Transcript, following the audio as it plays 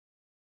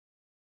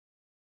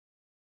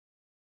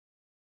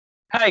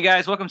Hi,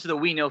 guys. Welcome to the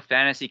We Know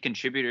Fantasy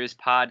Contributors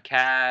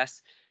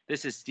podcast.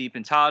 This is Steve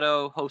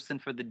Pintado hosting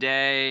for the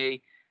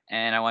day,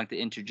 and I want to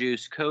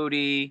introduce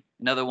Cody,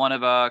 another one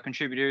of our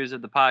contributors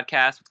of the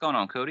podcast. What's going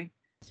on, Cody?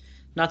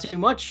 Not too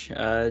much.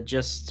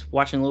 Just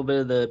watching a little bit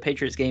of the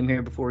Patriots game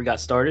here before we got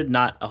started.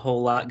 Not a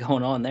whole lot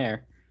going on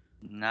there.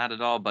 Not at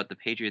all, but the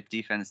Patriots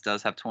defense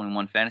does have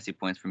 21 fantasy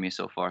points for me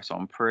so far, so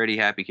I'm pretty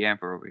happy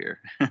camper over here.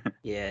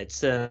 Yeah,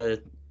 it's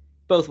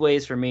both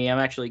ways for me. I'm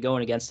actually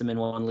going against them in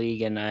one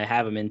league, and I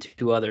have them in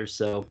two others.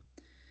 So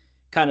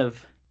kind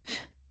of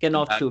getting The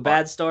off bad to a part.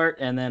 bad start,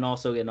 and then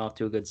also getting off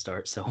to a good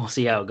start. So we'll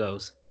see how it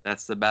goes.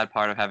 That's the bad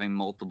part of having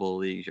multiple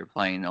leagues. You're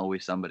playing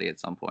always somebody at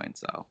some point,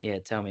 so. Yeah,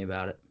 tell me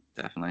about it.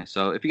 Definitely.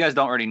 So if you guys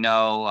don't already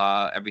know,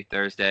 every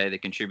Thursday the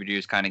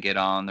contributors kind of get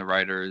on, the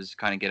writers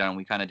kind of get on.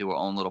 We kind of do our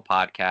own little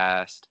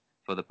podcast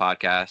for the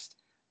podcast.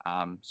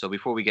 So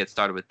before we get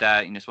started with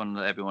that, I just want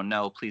to let everyone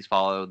know, please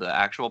follow the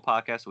actual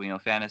podcast, We Know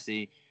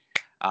Fantasy,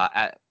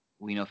 at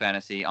We Know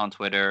Fantasy on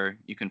Twitter.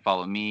 You can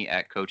follow me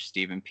at Coach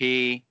Stephen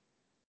P.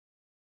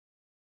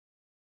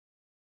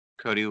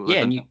 Cody, let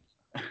Yeah, them and know.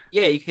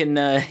 you can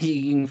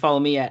you can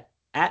follow me at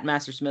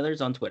Master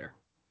Smithers on Twitter.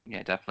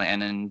 Yeah, definitely.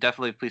 And then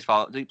definitely please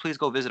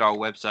go visit our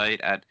website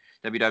at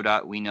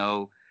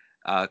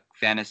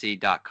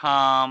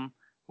www.weknowfantasy.com,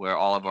 where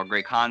all of our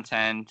great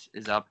content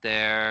is up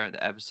there,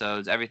 the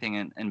episodes,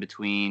 everything in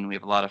between. We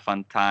have a lot of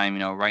fun time,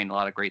 writing a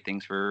lot of great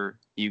things for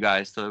you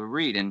guys to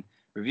read and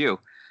review.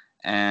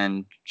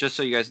 And just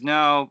so you guys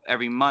know,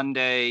 every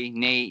Monday,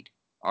 Nate,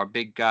 our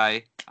big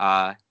guy,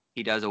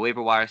 he does a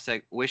waiver wire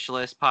wish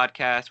list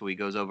podcast where he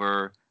goes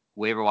over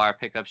waiver wire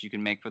pickups you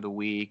can make for the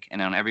week.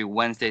 And on every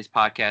Wednesday's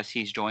podcast,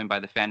 he's joined by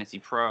the Fantasy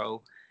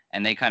Pro,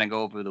 and they kind of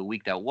go over the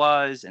week that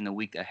was and the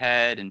week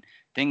ahead and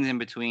things in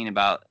between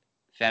about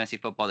fantasy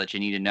football that you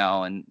need to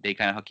know. And they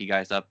kind of hook you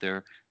guys up.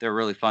 They're a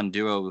really fun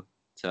duo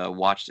to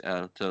watch,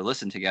 to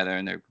listen together,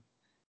 and they're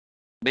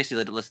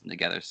basically to listen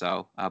together.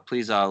 So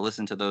please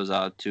listen to those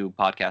two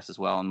podcasts as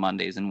well on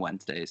Mondays and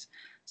Wednesdays.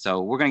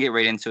 So we're gonna get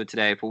right into it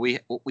today. For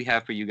what we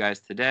have for you guys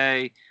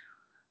today.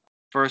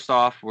 First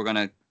off, we're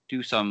gonna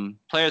do some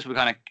players we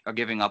kind of are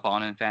giving up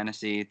on in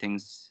fantasy,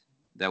 things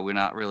that we're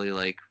not really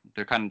like.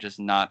 They're kind of just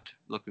not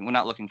looking. We're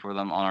not looking for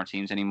them on our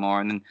teams anymore.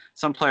 And then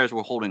some players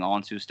we're holding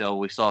on to still.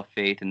 We still have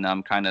faith in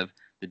them, kind of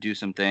to do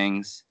some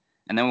things.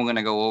 And then we're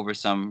gonna go over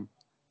some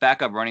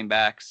backup running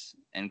backs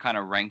and kind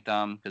of rank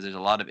them because there's a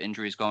lot of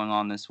injuries going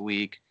on this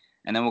week.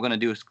 And then we're gonna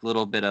do a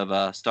little bit of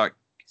a start,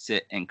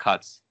 sit, and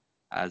cuts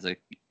as a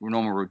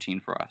normal routine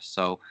for us.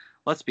 So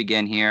let's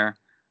begin here.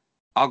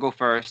 I'll go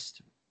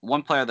first.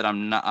 One player that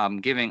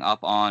I'm giving up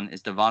on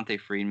is Devonta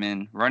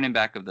Freeman, running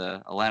back of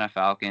the Atlanta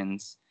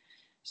Falcons.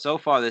 So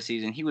far this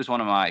season, he was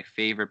one of my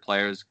favorite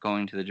players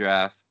going to the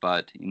draft,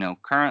 but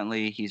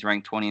currently he's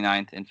ranked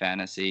 29th in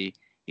fantasy.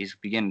 He's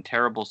beginning a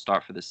terrible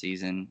start for the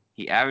season.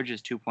 He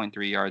averages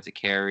 2.3 yards a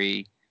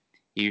carry.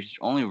 He's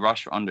only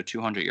rushed for under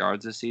 200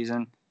 yards this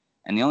season.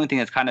 And the only thing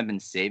that's kind of been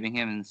saving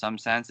him in some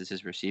sense is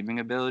his receiving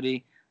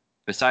ability.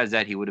 Besides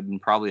that, he would have been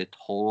probably a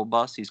total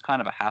bust. He's kind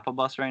of a half a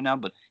bust right now,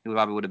 but he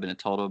probably would have been a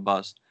total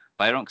bust.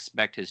 But I don't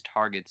expect his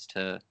targets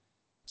to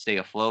stay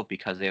afloat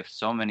because they have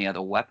so many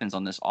other weapons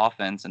on this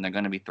offense, and they're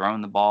going to be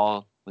throwing the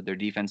ball with their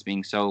defense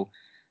being so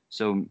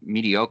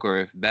mediocre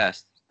at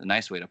best. The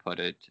nice way to put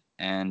it.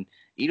 And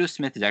Ito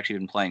Smith has actually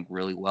been playing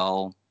really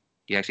well.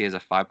 He actually has a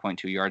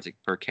 5.2 yards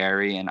per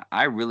carry, and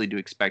I really do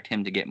expect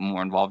him to get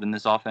more involved in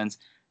this offense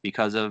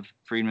because of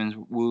Freeman's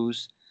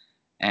woes.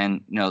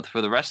 And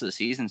for the rest of the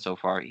season so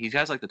far, he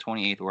has like the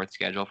 28th worst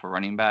schedule for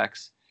running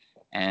backs.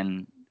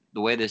 And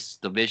the way this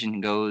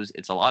division goes,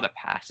 it's a lot of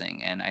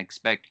passing, and I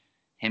expect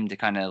him to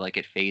kind of like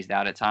get phased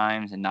out at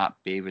times and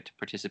not be able to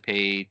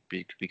participate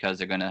because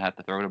they're going to have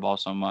to throw the ball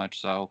so much.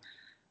 So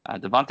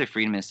Devonta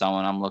Freeman is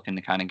someone I'm looking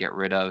to kind of get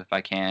rid of if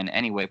I can,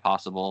 any way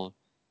possible.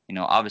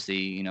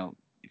 Obviously,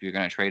 if you're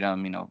going to trade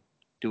him,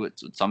 do it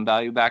with some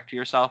value back to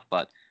yourself.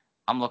 But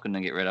I'm looking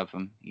to get rid of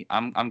him.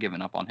 I'm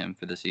giving up on him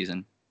for the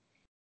season.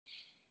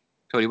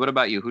 Cody, what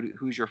about you?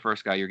 Who's your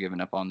first guy you're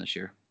giving up on this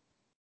year?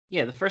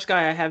 Yeah, the first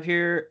guy I have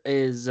here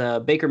is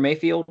Baker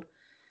Mayfield.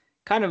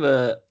 Kind of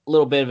a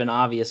little bit of an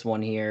obvious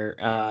one here.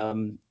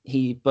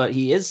 But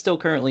he is still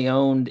currently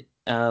owned.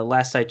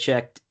 Last I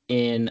checked,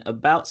 in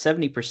about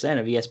 70%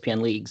 of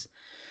ESPN leagues.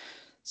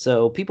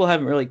 So people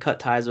haven't really cut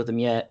ties with him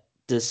yet,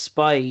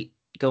 despite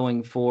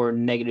going for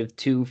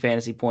 -2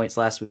 fantasy points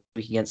last week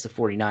against the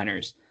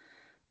 49ers.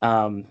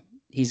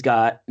 He's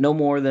got no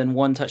more than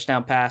one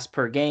touchdown pass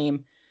per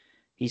game.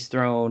 He's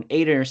thrown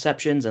 8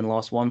 interceptions and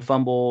lost 1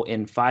 fumble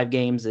in 5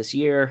 games this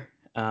year.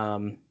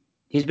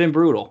 He's been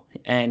brutal,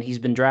 and he's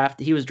been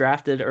drafted. He was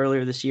drafted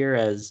earlier this year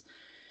as,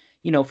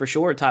 for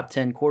sure a top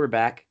 10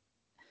 quarterback,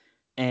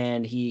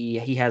 and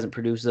he hasn't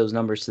produced those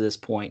numbers to this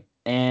point.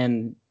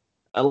 And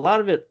a lot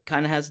of it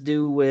kind of has to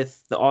do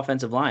with the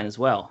offensive line as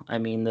well. I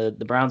mean, the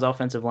Browns'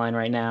 offensive line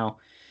right now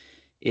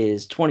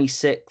is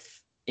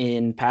 26th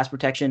in pass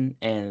protection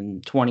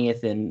and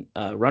 20th in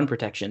run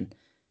protection.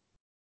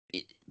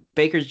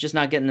 Baker's just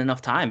not getting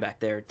enough time back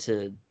there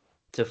to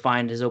to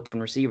find his open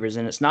receivers,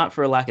 and it's not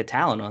for a lack of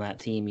talent on that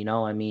team.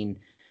 I mean,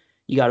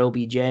 you got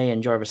OBJ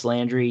and Jarvis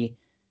Landry.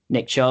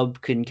 Nick Chubb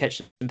couldn't catch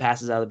some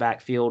passes out of the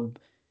backfield.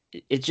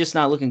 It's just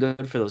not looking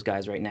good for those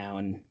guys right now.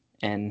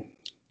 And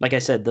like I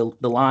said, the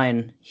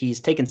line, he's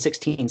taken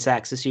 16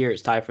 sacks this year.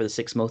 It's tied for the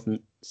sixth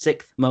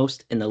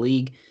most in the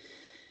league.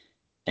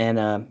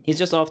 And he's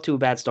just off to a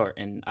bad start.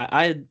 And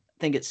I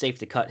think it's safe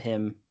to cut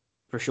him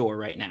for sure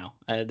right now.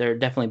 There are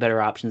definitely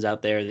better options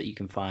out there that you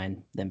can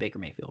find than Baker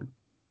Mayfield.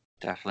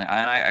 Definitely.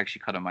 I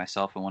actually cut him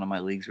myself in one of my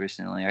leagues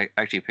recently. I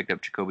actually picked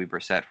up Jacoby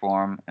Brissett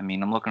for him. I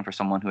mean, I'm looking for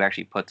someone who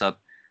actually puts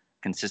up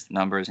consistent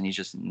numbers, and he's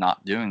just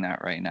not doing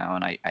that right now.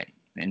 And I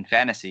in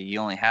fantasy, you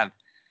only have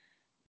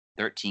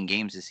 13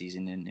 games this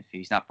season, and if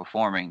he's not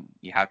performing,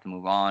 you have to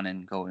move on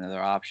and go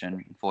another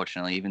option.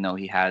 Unfortunately, even though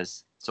he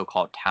has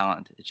so-called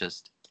talent,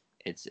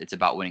 it's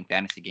about winning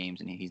fantasy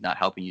games, and he's not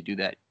helping you do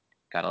that.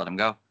 Gotta let him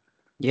go.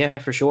 Yeah,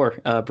 for sure.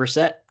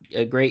 Brissett,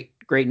 a great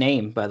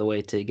name, by the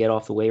way, to get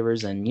off the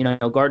waivers. And,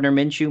 Gardner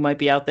Minshew might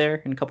be out there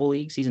in a couple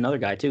leagues. He's another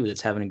guy, too,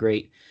 that's having a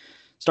great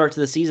start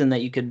to the season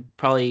that you could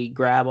probably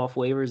grab off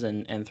waivers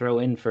and throw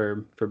in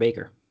for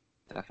Baker.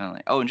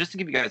 Definitely. Oh, and just to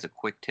give you guys a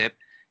quick tip,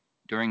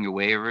 during your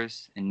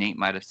waivers, and Nate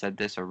might have said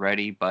this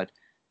already, but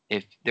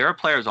if there are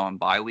players on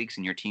bye weeks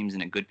and your team's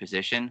in a good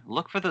position,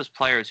 look for those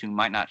players who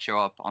might not show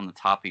up on the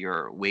top of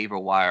your waiver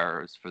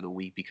wires for the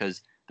week,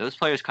 because those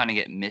players kind of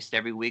get missed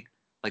every week.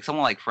 Like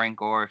someone like Frank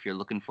Gore, if you're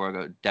looking for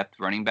a depth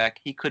running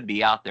back, he could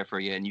be out there for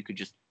you, and you could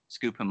just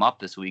scoop him up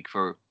this week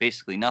for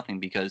basically nothing,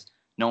 because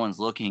no one's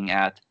looking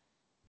at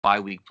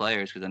bye-week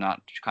players because they're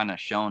not kind of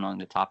shown on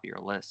the top of your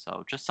list.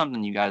 So just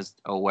something you guys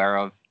are aware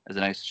of as a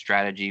nice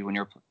strategy when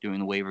you're doing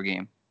the waiver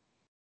game.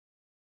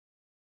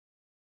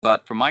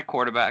 But for my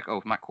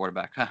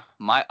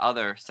my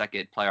other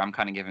second player I'm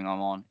kind of giving them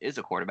on is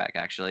a quarterback,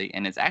 actually,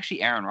 and it's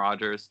actually Aaron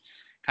Rodgers.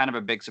 Kind of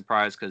a big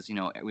surprise because,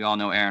 we all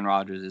know Aaron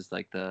Rodgers is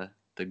like the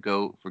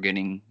GOAT for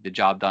getting the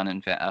job done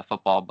in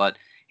football, but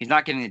he's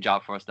not getting the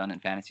job for us done in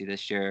fantasy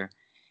this year.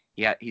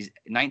 Yeah, he's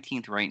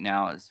 19th right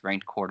now as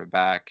ranked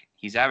quarterback.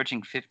 He's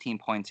averaging 15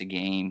 points a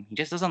game. He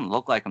just doesn't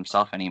look like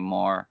himself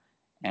anymore,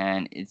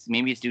 and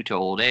maybe it's due to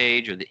old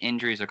age or the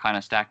injuries are kind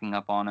of stacking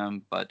up on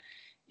him, but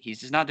he's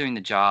just not doing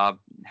the job.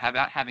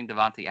 Having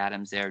Davante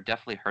Adams there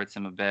definitely hurts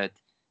him a bit,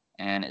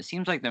 and it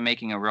seems like they're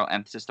making a real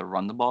emphasis to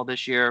run the ball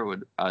this year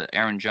with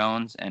Aaron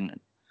Jones and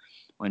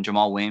when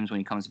Jamal Williams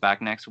when he comes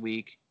back next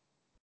week.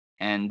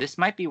 And this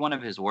might be one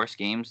of his worst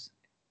games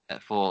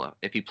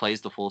if he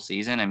plays the full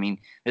season. I mean,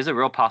 there's a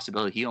real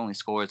possibility he only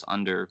scores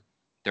under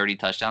 30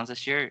 touchdowns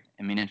this year.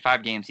 I mean, in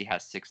 5 games, he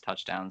has 6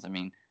 touchdowns. I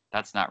mean,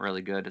 that's not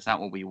really good. It's not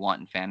what we want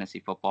in fantasy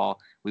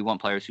football. We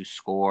want players who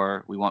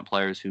score. We want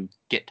players who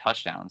get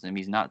touchdowns. And if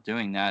he's not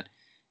doing that,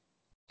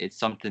 it's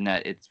something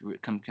that it's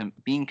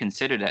being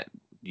considered that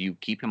you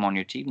keep him on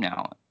your team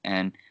now.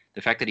 And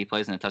the fact that he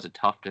plays in such a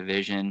tough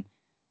division,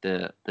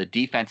 the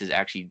defense is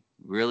actually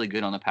really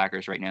good on the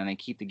Packers right now, and they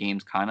keep the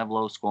games kind of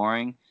low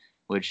scoring,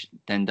 which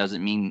then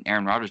doesn't mean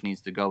Aaron Rodgers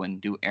needs to go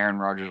and do Aaron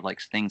Rodgers-like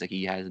things like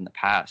he has in the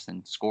past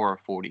and score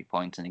 40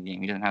 points in a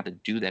game. He doesn't have to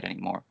do that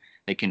anymore.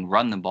 They can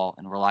run the ball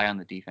and rely on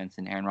the defense,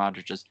 and Aaron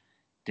Rodgers just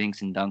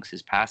dinks and dunks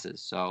his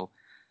passes. So,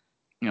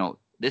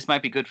 this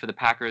might be good for the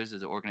Packers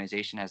as an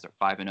organization as they're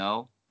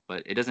 5-0,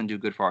 but it doesn't do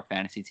good for our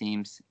fantasy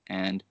teams,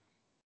 and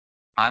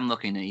I'm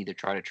looking to either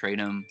try to trade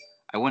him.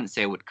 I wouldn't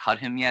say I would cut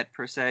him yet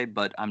per se,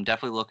 but I'm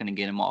definitely looking to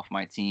get him off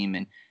my team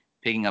and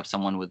picking up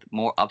someone with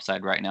more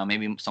upside right now.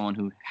 Maybe someone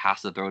who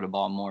has to throw the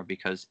ball more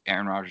because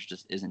Aaron Rodgers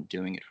just isn't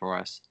doing it for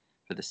us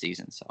for the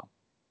season. So,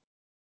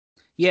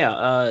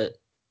 yeah,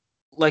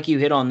 like you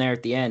hit on there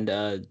at the end,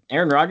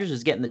 Aaron Rodgers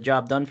is getting the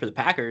job done for the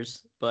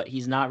Packers, but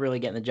he's not really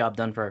getting the job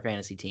done for our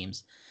fantasy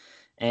teams.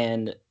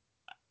 And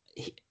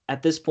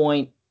at this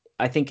point,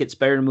 I think it's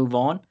better to move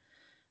on.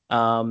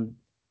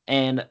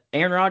 And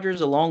Aaron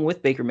Rodgers, along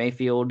with Baker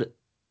Mayfield,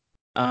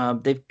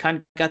 they've kind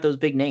of got those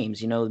big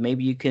names.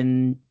 Maybe you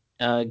can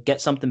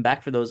get something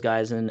back for those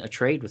guys in a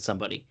trade with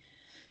somebody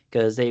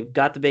because they've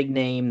got the big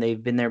name.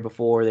 They've been there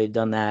before. They've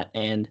done that,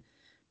 and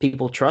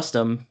people trust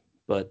them,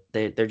 but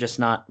they're just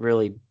not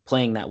really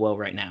playing that well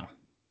right now.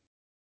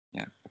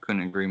 Yeah, I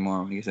couldn't agree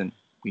more. He said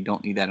we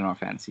don't need that in our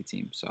fantasy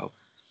team. So,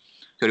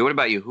 Cody, what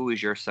about you? Who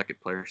is your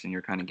second player and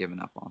you're kind of giving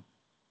up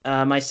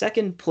on? My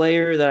second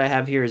player that I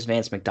have here is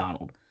Vance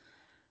McDonald.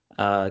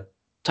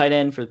 Tight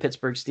end for the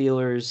Pittsburgh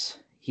Steelers.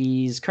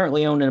 He's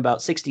currently owned in about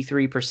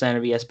 63%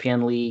 of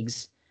ESPN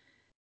leagues.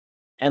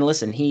 And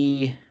listen,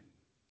 he's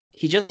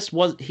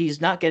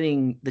not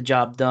getting the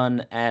job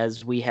done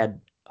as we had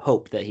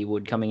hoped that he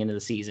would coming into the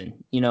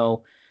season.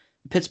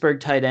 Pittsburgh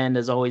tight end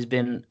has always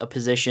been a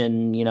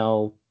position,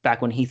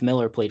 back when Heath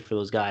Miller played for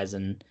those guys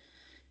and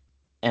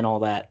all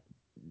that.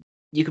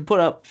 You could put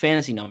up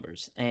fantasy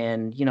numbers.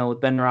 And,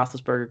 with Ben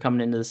Roethlisberger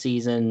coming into the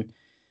season,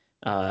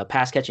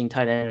 pass-catching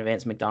tight end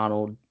Vance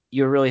McDonald,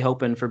 you're really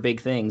hoping for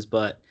big things,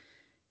 but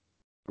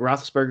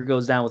Roethlisberger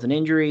goes down with an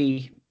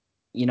injury.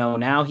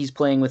 Now he's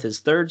playing with his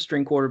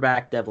third-string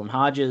quarterback, Devlin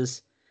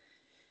Hodges.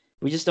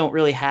 We just don't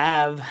really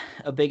have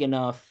a big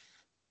enough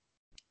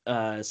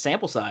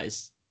sample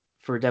size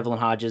for Devlin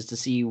Hodges to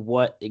see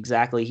what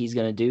exactly he's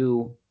going to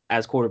do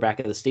as quarterback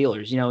of the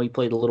Steelers. You know, he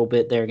played a little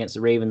bit there against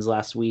the Ravens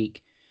last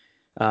week.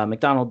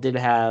 McDonald did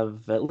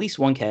have at least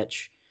one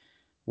catch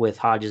with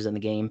Hodges in the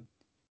game,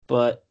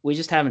 but we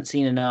just haven't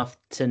seen enough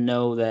to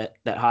know that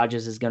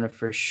Hodges is going to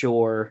for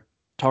sure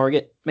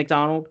target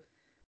McDonald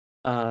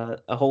a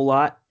whole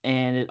lot.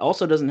 And it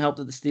also doesn't help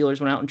that the Steelers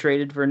went out and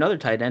traded for another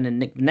tight end in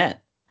Nick Vannett.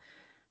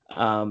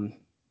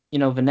 You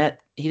know, Vannett,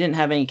 he didn't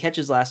have any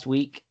catches last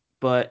week,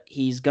 but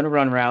he's going to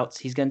run routes.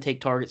 He's going to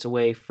take targets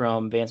away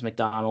from Vance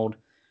McDonald.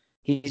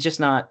 He's just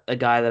not a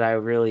guy that I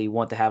really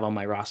want to have on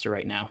my roster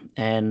right now.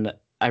 And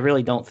I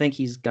really don't think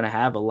he's going to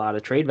have a lot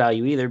of trade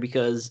value either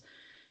because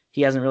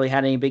he hasn't really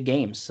had any big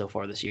games so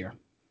far this year.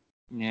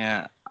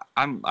 Yeah,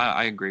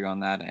 I agree on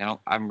that.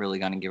 I'm really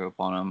going to give up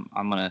on him.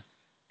 I'm going to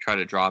try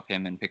to drop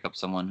him and pick up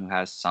someone who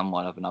has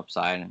somewhat of an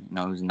upside and, you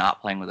know, who's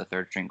not playing with a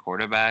third-string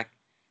quarterback.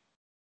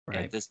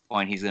 Right. At this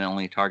point, he's going to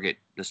only target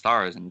the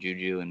stars and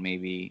Juju and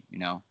maybe, you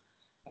know,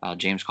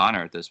 James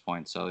Conner at this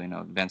point. So, you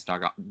know, Vance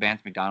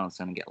McDonald's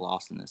going to get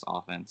lost in this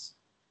offense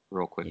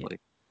real quickly.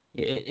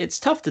 Yeah. It's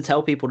tough to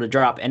tell people to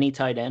drop any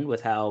tight end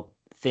with how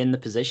thin the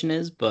position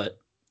is, but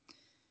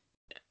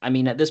I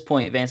mean, at this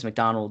point, Vance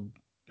McDonald,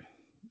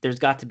 there's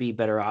got to be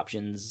better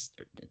options.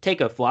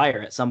 Take a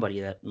flyer at somebody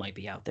that might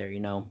be out there,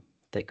 you know,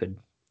 that could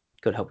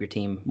help your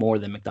team more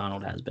than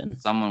McDonald has been.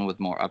 Someone with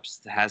more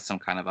has some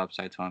kind of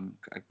upside to him.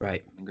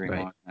 Right. Agree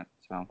on that.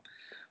 So,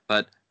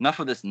 but enough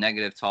of this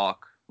negative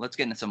talk. Let's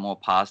get into some more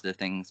positive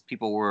things.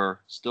 People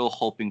were still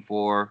hoping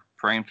for,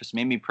 praying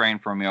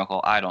for a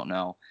miracle. I don't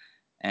know.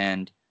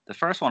 And the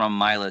first one on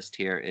my list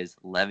here is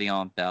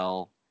Le'Veon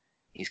Bell.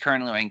 He's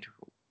currently ranked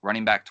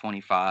running back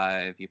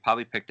 25. You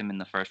probably picked him in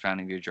the first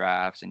round of your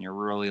drafts, and you're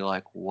really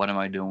like, what am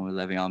I doing with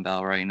Le'Veon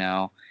Bell right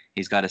now?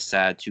 He's got a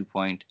sad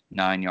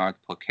 2.9 yards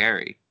per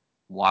carry.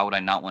 Why would I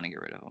not want to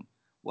get rid of him?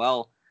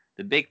 Well,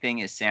 the big thing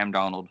is Sam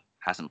Darnold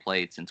hasn't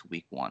played since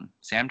week 1.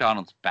 Sam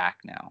Darnold's back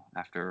now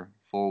after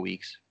 4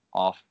 weeks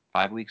off,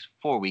 5 weeks,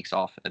 4 weeks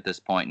off at this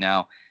point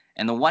now.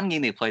 And the one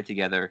game they played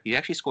together, he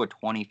actually scored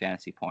 20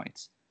 fantasy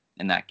points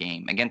in that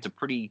game against a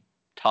pretty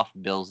tough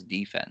Bills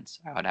defense,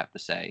 I would have to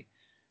say.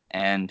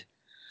 And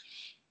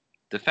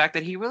the fact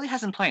that he really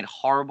hasn't played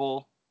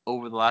horrible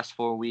over the last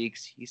 4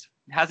 weeks, he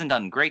hasn't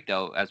done great,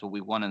 though, as what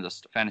we won in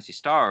the Fantasy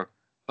Star.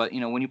 But, you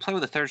know, when you play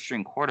with a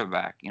third-string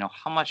quarterback, you know,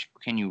 how much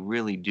can you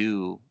really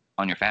do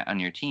on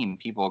your team?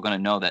 People are going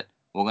to know that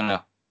we're going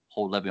to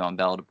hold Le'Veon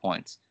Bell to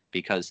points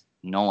because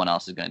no one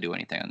else is going to do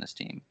anything on this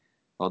team.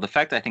 Well, the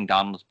fact that I think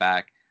Donald's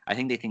back, I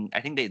think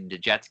the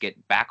Jets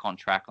get back on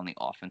track on the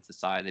offensive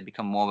side. They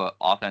become more of an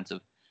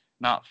offensive,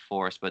 not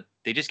force, but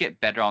they just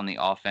get better on the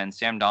offense.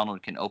 Sam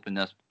Darnold can open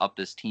up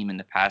this team in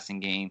the passing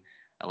game,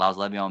 allows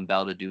Le'Veon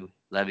Bell to do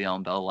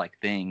Le'Veon Bell-like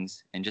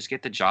things and just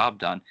get the job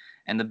done.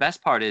 And the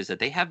best part is that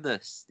they have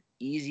the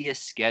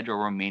easiest schedule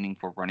remaining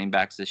for running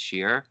backs this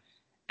year,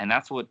 and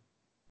that's what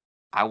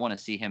I want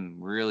to see him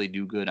really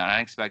do good. And I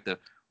expect a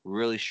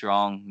really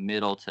strong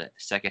middle to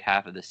second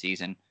half of the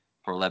season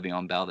for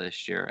Le'Veon Bell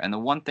this year. And the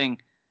one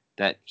thing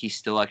that he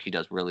still actually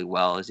does really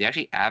well is he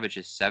actually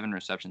averages 7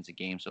 receptions a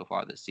game so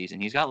far this season.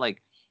 He's got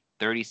like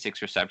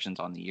 36 receptions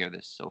on the year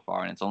this so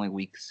far, and it's only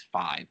week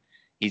 5.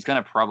 He's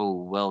going to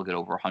probably will get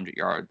over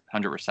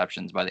 100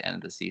 receptions by the end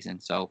of the season.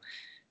 So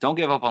don't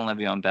give up on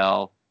Le'Veon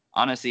Bell.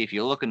 Honestly, if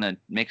you're looking to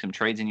make some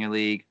trades in your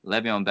league,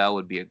 Le'Veon Bell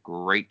would be a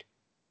great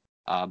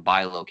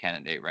buy low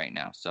candidate right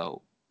now.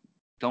 So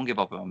don't give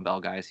up on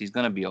Bell, guys. He's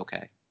going to be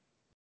okay.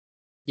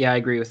 Yeah, I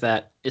agree with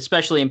that.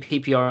 Especially in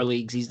PPR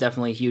leagues, he's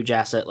definitely a huge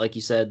asset. Like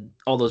you said,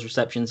 all those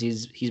receptions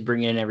he's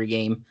bringing in every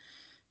game.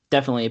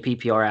 Definitely a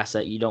PPR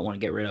asset you don't want to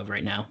get rid of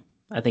right now.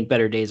 I think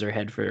better days are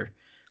ahead for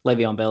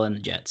Le'Veon Bell and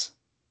the Jets.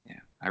 Yeah,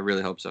 I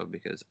really hope so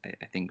because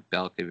I think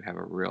Bell could have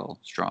a real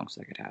strong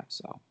second half.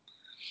 So,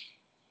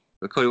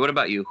 but Cody, what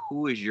about you?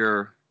 Who is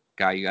your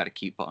guy you got to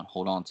keep on,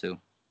 hold on to?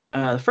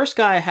 The first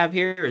guy I have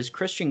here is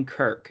Christian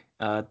Kirk,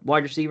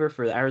 wide receiver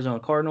for the Arizona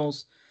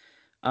Cardinals.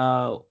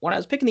 When I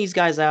was picking these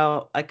guys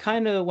out, I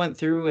kind of went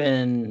through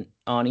and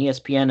on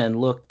ESPN and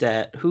looked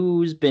at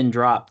who's been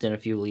dropped in a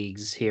few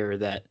leagues here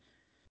that,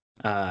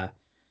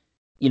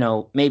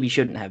 maybe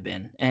shouldn't have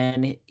been.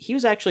 And he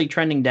was actually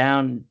trending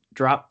down,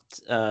 dropped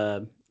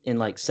in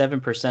like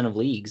 7% of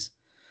leagues.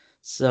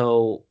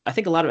 So I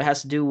think a lot of it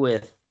has to do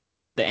with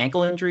the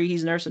ankle injury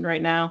he's nursing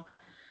right now.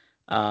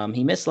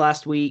 He missed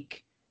last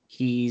week.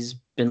 He's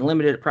been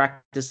limited at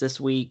practice this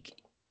week.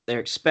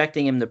 They're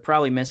expecting him to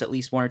probably miss at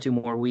least 1 or 2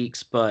 more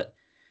weeks, but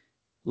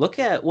look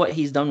at what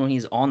he's done when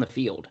he's on the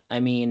field.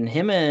 I mean,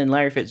 him and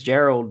Larry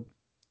Fitzgerald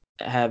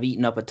have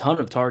eaten up a ton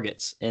of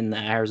targets in the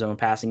Arizona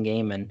passing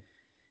game, and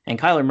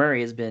Kyler Murray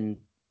has been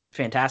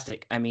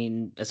fantastic. I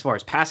mean, as far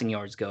as passing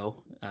yards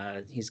go,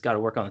 he's got to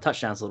work on the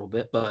touchdowns a little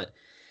bit, but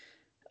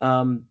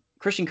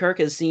Christian Kirk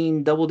has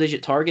seen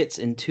double-digit targets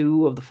in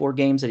 2 of the 4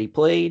 games that he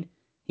played.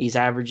 He's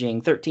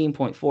averaging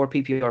 13.4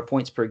 PPR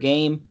points per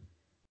game.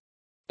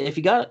 If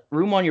you got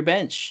room on your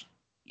bench,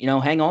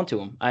 hang on to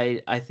him.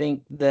 I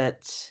think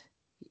that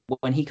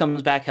when he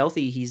comes back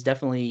healthy, he's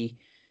definitely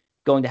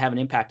going to have an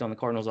impact on the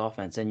Cardinals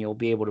offense, and you'll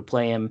be able to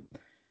play him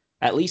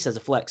at least as a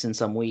flex in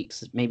some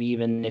weeks, maybe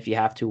even if you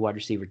have to wide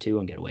receiver 2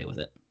 and get away with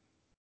it.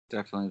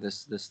 Definitely,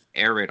 this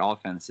air raid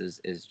offense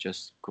is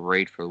just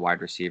great for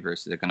wide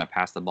receivers. They're going to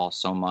pass the ball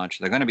so much.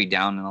 They're going to be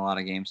down in a lot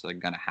of games, so they're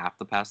going to have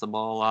to pass the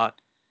ball a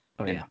lot.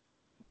 Oh yeah,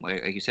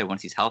 like you said,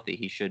 once he's healthy,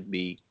 he should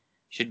be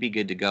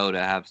good to go to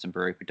have some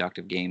very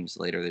productive games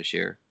later this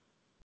year.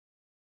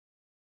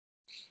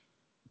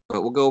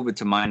 But we'll go over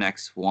to my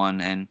next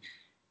one, and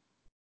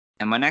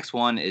my next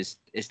one is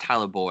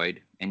Tyler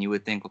Boyd. And you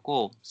would think,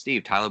 well,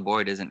 Steve, Tyler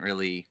Boyd isn't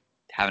really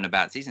having a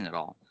bad season at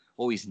all.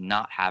 Well, he's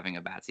not having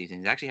a bad season.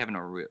 He's actually having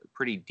a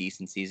pretty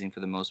decent season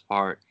for the most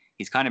part.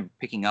 He's kind of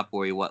picking up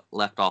where he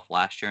left off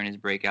last year in his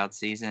breakout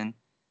season.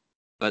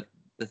 But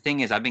the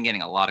thing is, I've been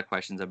getting a lot of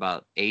questions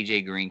about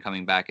AJ Green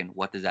coming back and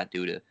what does that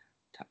do to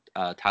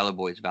Tyler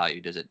Boyd's value?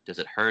 Does it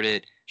hurt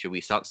it? Should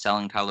we start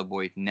selling Tyler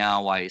Boyd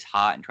now while he's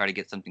hot and try to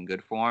get something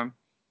good for him?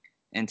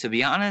 And to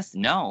be honest,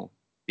 no,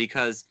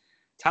 because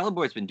Tyler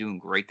Boyd's been doing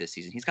great this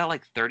season. He's got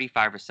like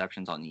 35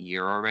 receptions on the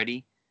year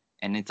already,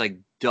 and it's like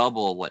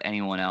double what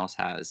anyone else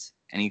has.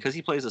 And because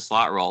he plays a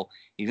slot role,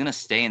 he's going to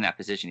stay in that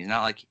position. He's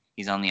not like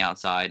he's on the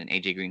outside and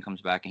AJ Green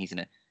comes back and he's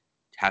going to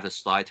have to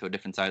slide to a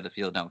different side of the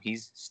field. No,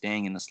 he's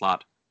staying in the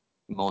slot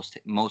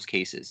most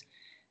cases.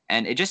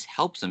 And it just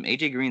helps him.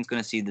 AJ Green's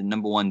going to see the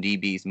number one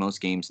DBs most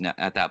games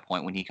at that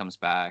point when he comes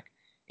back.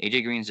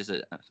 AJ Green's just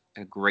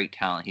a great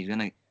talent. He's going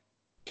to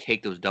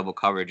take those double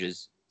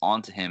coverages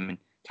onto him. And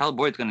Tyler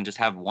Boyd's going to just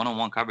have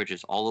one-on-one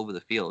coverages all over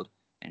the field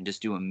and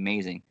just do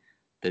amazing.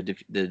 The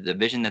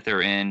division that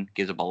they're in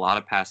gives up a lot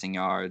of passing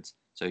yards,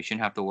 so you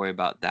shouldn't have to worry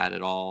about that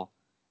at all.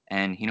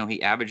 And,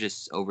 he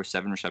averages over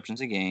 7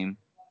 receptions a game.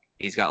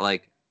 He's got,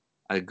 like,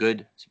 a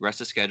good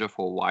rest of schedule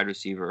for a wide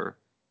receiver.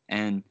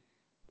 And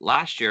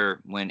last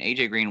year, when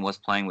A.J. Green was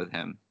playing with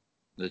him,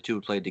 the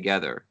two played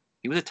together,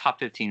 he was a top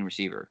 15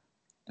 receiver.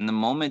 And the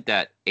moment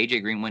that A.J.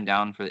 Green went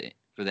down for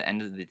the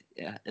end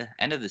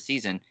of the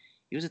season,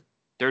 he was a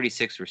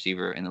 36th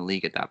receiver in the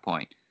league at that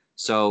point.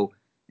 So,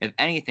 if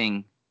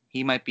anything,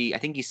 he might be, I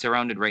think he's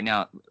surrounded right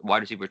now,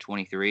 wide receiver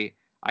 23.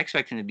 I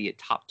expect him to be a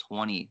top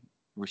 20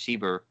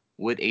 receiver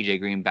with A.J.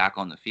 Green back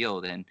on the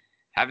field. And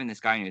having this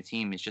guy on your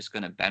team is just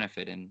going to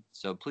benefit. And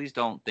so please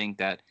don't think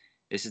that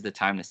this is the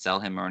time to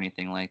sell him or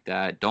anything like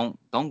that. Don't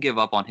give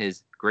up on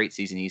his great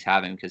season he's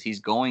having, because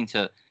he's going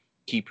to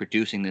keep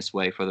producing this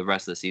way for the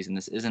rest of the season.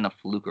 This isn't a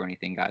fluke or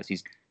anything, guys.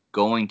 He's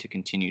going to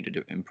continue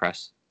to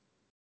impress.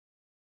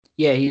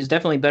 Yeah, he's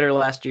definitely better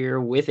last year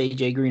with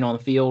AJ Green on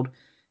the field.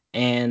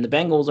 And the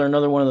Bengals are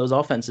another one of those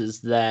offenses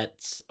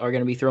that are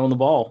going to be throwing the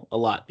ball a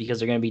lot because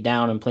they're going to be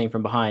down and playing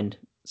from behind.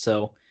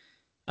 So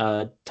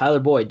Tyler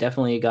Boyd,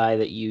 definitely a guy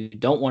that you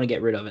don't want to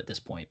get rid of at this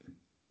point.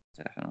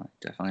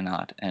 Definitely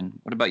not. And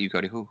what about you,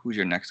 Cody? Who's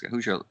your next guy?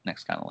 Who's your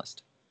next kind of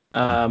list?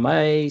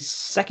 My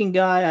second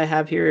guy I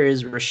have here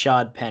is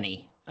Rashad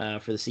Penny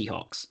for the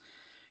Seahawks.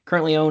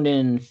 Currently owned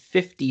in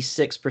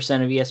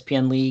 56% of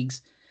ESPN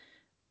leagues.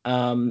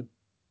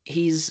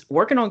 He's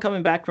working on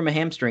coming back from a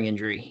hamstring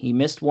injury. He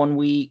missed 1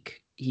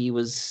 week. He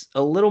was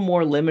a little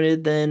more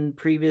limited than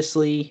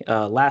previously.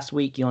 Last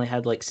week, he only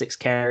had like 6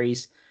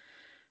 carries.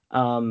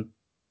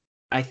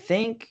 I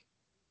think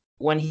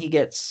when he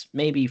gets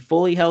maybe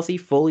fully healthy,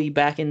 fully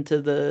back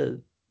into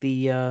the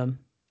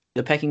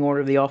pecking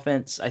order of the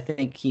offense, I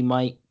think he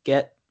might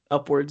get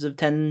upwards of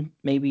 10,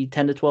 maybe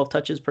 10 to 12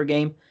 touches per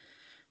game.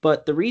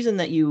 But the reason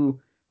that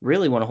you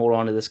really want to hold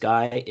on to this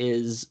guy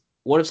is,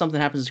 what if something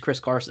happens to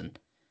Chris Carson?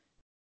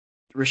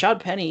 Rashad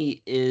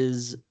Penny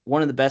is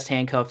one of the best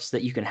handcuffs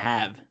that you can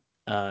have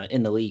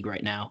in the league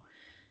right now.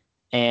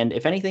 And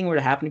if anything were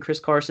to happen to Chris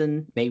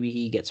Carson, maybe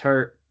he gets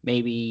hurt,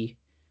 maybe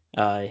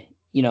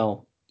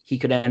he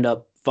could end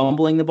up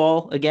fumbling the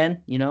ball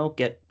again,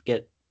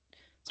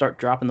 start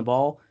dropping the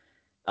ball,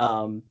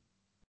 and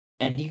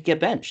he could get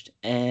benched.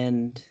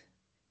 And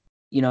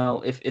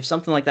if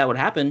something like that would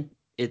happen,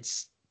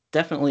 it's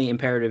definitely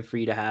imperative for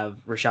you to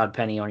have Rashad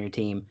Penny on your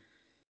team.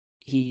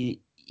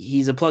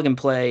 He's a plug and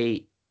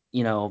play,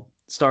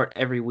 start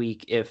every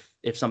week if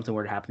something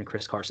were to happen to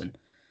Chris Carson.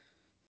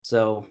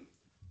 So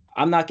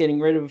I'm not getting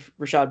rid of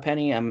Rashad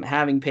Penny. I'm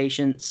having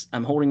patience.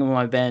 I'm holding him on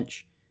my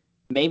bench.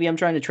 Maybe I'm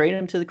trying to trade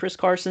him to the Chris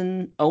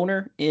Carson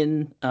owner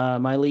in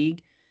my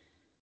league.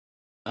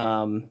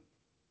 He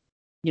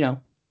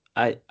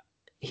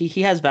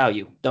has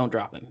value. Don't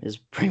drop him is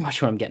pretty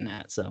much what I'm getting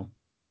at. So.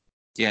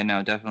 Yeah,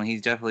 no, definitely.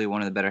 He's definitely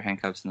one of the better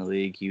handcuffs in the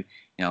league. He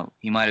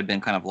might have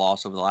been kind of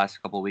lost over the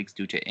last couple of weeks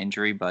due to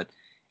injury, but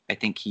I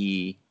think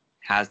he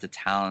has the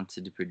talent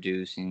to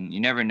produce. And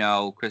you never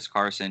know, Chris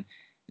Carson,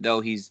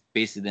 though he's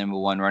basically the number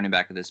one running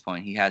back at this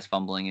point, he has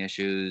fumbling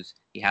issues.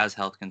 He has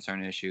health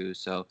concern issues.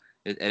 So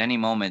at any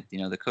moment,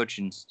 the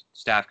coaching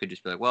staff could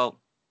just be like, well,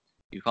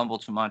 you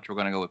fumbled too much. We're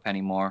going to go with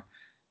Penny more.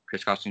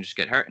 Chris Carson can just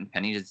get hurt, and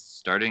Penny is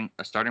starting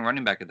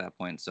running back at that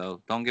point.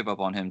 So don't give up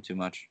on him too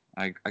much.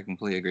 I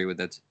completely agree with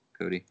that,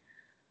 Cody.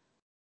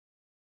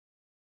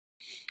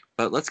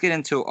 But let's get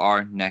into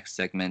our next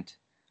segment.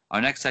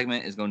 Our next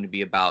segment is going to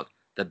be about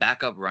the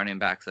backup running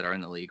backs that are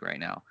in the league right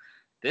now.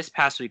 this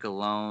past week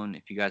alone,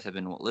 if you guys have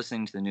been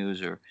listening to the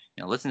news or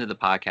listen to the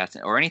podcast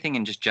or anything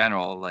in just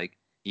general, like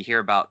you hear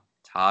about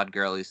Todd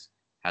Gurley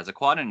has a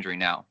quad injury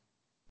now.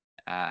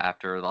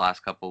 After the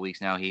last couple of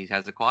weeks now, he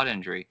has a quad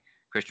injury.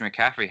 Christian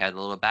McCaffrey had a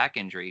little back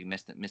injury,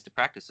 missed a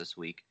practice this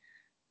week.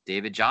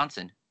 David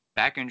Johnson,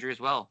 back injury as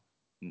well,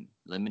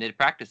 limited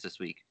practice this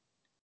week.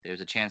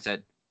 There's a chance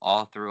that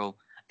all through,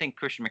 I think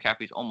Christian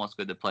McCaffrey's almost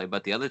good to play,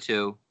 but the other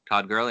two,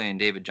 Todd Gurley and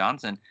David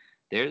Johnson,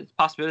 there's a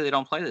possibility they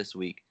don't play this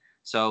week.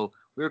 So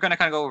we were going to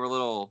kind of go over a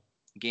little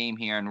game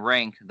here and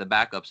rank the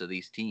backups of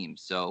these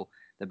teams. So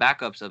the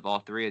backups of all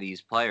three of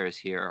these players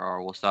here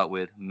are, we'll start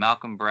with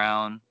Malcolm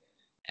Brown,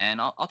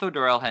 and I'll throw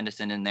Darrell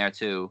Henderson in there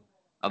too,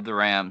 of the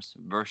Rams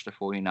versus the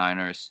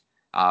 49ers.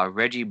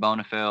 Reggie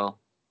Bonnafille,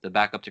 the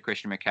backup to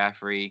Christian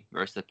McCaffrey,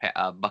 versus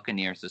the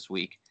Buccaneers this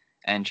week.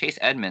 And Chase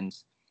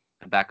Edmonds,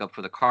 the backup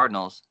for the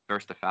Cardinals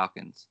versus the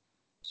Falcons.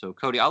 So,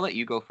 Cody, I'll let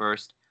you go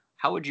first.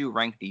 How would you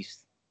rank these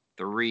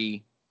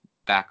three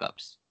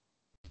backups?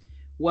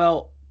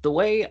 Well, the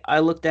way I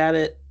looked at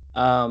it,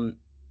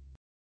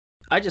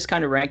 I just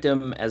kind of ranked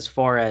them as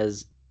far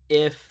as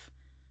if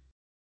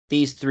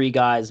these three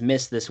guys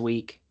miss this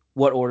week,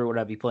 what order would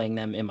I be playing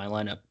them in my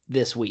lineup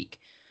this week?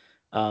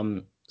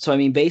 So, I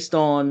mean, based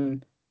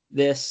on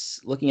this,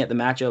 looking at the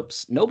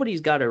matchups,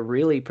 nobody's got a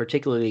really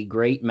particularly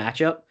great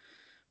matchup,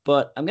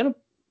 but I'm going to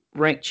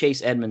rank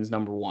Chase Edmonds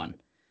number one.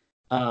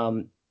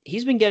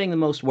 He's been getting the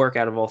most work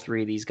out of all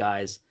three of these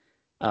guys.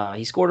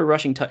 He scored a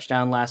rushing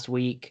touchdown last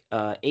week,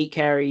 8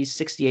 carries,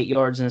 68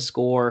 yards and a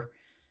score.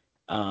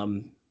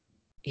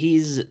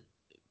 He's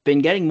been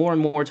getting more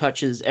and more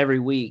touches every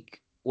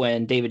week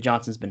when David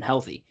Johnson's been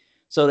healthy.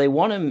 So they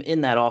want him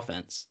in that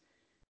offense.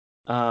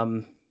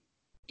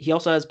 He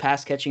also has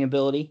pass catching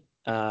ability.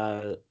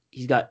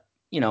 He's got,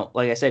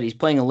 like I said, he's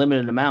playing a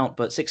limited amount,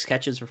 but 6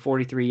 catches for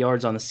 43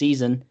 yards on the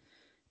season.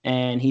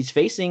 And he's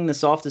facing the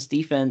softest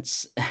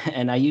defense,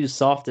 and I use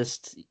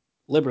softest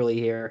liberally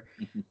here.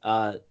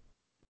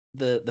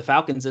 The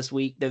Falcons this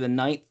week, they're the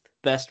 9th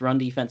best run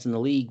defense in the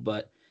league,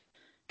 but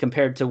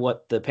compared to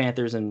what the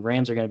Panthers and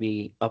Rams are going to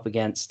be up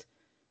against,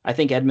 I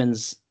think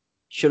Edmonds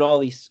should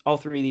all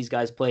three of these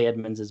guys play.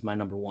 Edmonds is my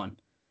number one.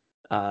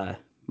 My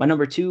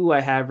number two,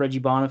 I have Reggie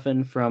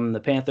Bonnafille from the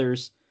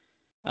Panthers.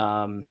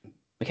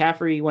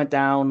 McCaffrey went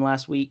down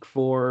last week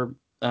for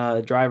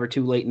a drive or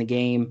two late in the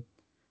game.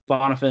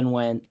 Bonnafille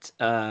went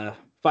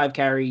 5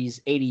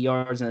 carries, 80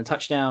 yards, and a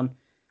touchdown.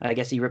 I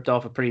guess he ripped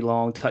off a pretty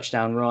long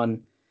touchdown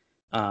run.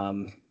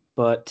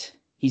 But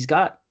he's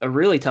got a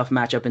really tough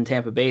matchup in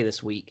Tampa Bay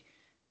this week.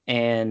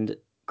 And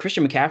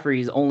Christian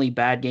McCaffrey's only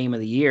bad game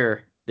of the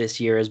year this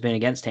year has been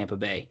against Tampa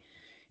Bay.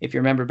 If you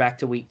remember back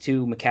to week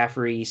 2,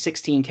 McCaffrey,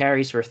 16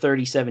 carries for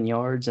 37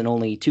 yards and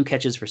only 2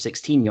 catches for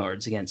 16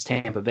 yards against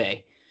Tampa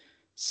Bay.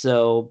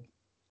 So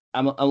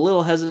I'm a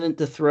little hesitant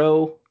to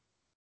throw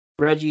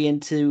Reggie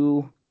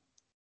into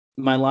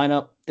my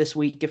lineup this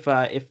week if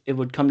it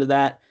would come to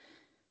that.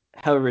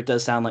 However, it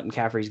does sound like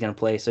McCaffrey's going to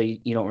play, so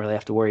you don't really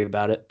have to worry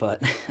about it.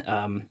 But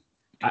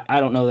I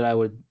don't know that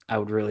I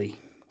would really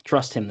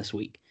trust him this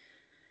week.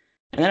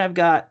 And then I've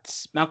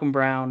got Malcolm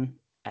Brown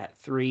at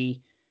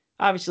 3.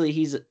 Obviously,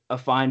 he's a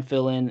fine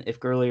fill-in if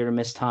Gurley were to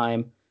miss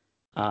time.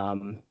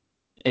 You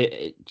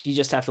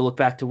just have to look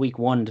back to week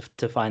 1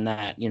 to find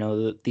that.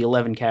 The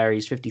 11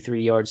 carries,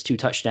 53 yards, 2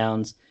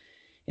 touchdowns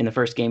in the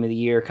first game of the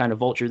year kind of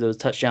vultured those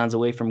touchdowns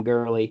away from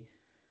Gurley.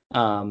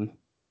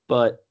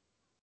 But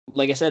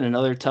like I said,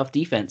 another tough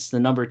defense, the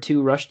number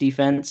 2 rush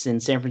defense in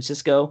San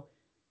Francisco.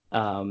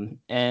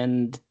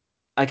 And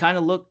I kind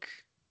of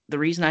the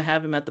reason I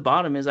have him at the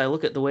bottom is I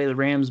look at the way the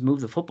Rams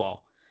move the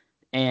football.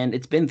 And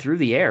it's been through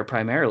the air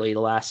primarily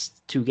the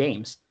last 2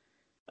 games.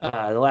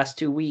 The last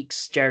 2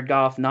 weeks, Jared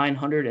Goff,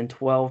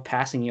 912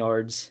 passing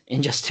yards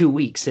in just 2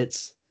 weeks.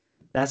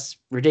 That's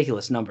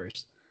ridiculous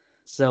numbers.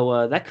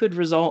 So that could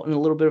result in a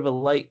little bit of a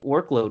light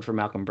workload for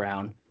Malcolm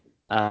Brown,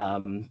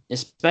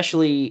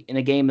 especially in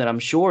a game that I'm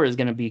sure is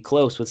going to be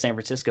close with San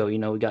Francisco. We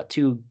got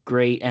 2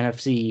 great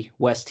NFC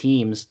West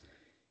teams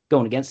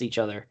going against each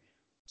other.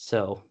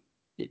 So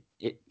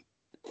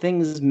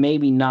things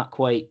maybe not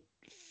quite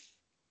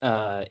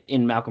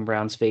in Malcolm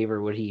Brown's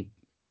favor were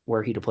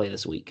he to play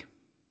this week.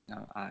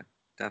 No,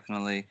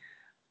 definitely.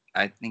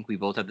 I think we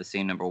both have the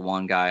same number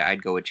 1 guy.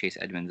 I'd go with Chase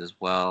Edmonds as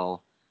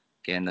well.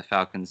 Again, the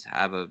Falcons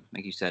have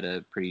like you said,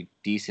 a pretty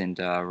decent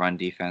run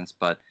defense,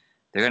 but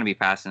they're going to be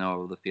passing all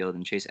over the field,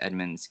 and Chase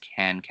Edmonds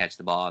can catch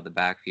the ball out of the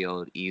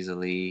backfield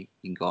easily.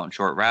 He can go on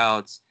short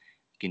routes.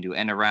 He can do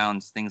end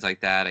arounds, things like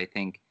that. I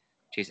think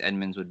Chase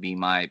Edmonds would be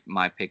my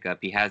pickup.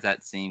 He has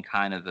that same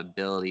kind of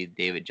ability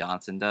David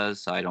Johnson does,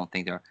 so I don't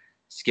think they'll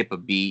skip a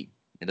beat,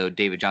 though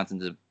David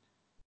Johnson's a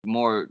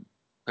more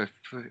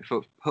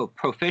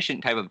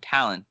proficient type of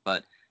talent,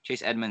 but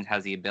Chase Edmonds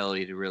has the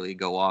ability to really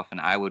go off, and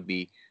I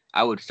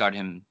would start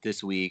him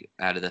this week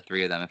out of the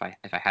 3 of them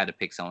if I had to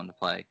pick someone to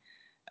play.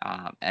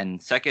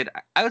 And second,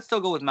 I would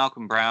still go with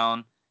Malcolm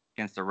Brown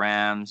against the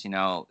Rams.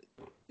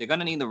 they're going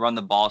to need to run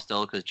the ball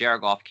still because Jared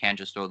Goff can't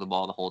just throw the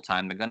ball the whole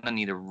time. They're going to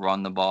need to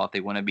run the ball if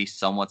they want to be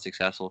somewhat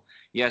successful.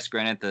 Yes,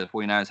 granted, the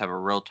 49ers have a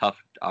real tough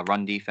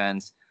run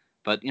defense,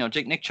 but,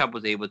 Nick Chubb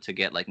was able to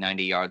get like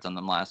 90 yards on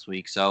them last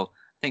week, so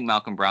I think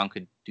Malcolm Brown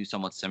could do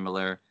somewhat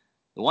similar.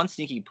 The one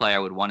sneaky play I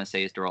would want to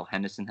say is Darrell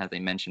Henderson, as I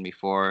mentioned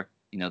before.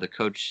 The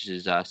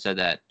coaches said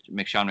that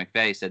Sean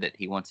McVay said that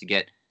he wants to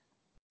get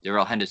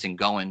Darrell Henderson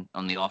going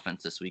on the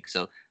offense this week,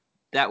 so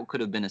that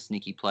could have been a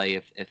sneaky play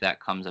if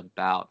that comes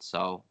about.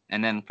 So,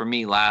 and then for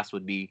me, last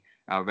would be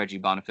Reggie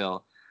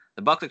Bonnefil.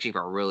 The Bucs actually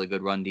have a really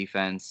good run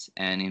defense,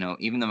 and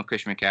even though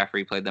Christian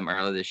McCaffrey played them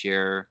earlier this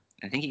year,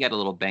 I think he got a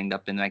little banged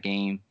up in that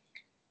game.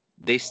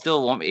 He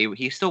still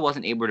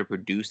wasn't able to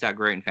produce that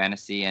great in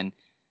fantasy, and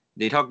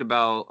they talked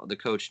about the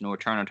coach Noah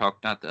Turner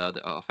not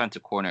the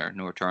offensive coordinator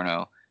Noah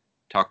Turner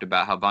talked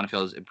about how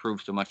Bonnefil has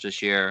improved so much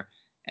this year,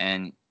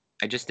 and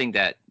I just think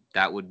that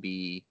would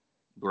be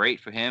great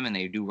for him, and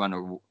they do run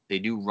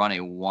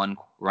a one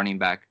running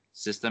back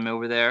system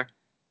over there,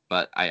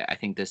 but I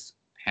think this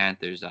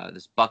Panthers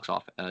this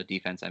Bucs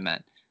defense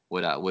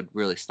would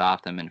really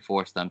stop them and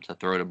force them to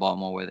throw the ball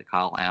more with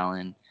Kyle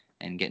Allen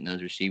and getting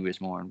those receivers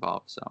more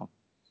involved. So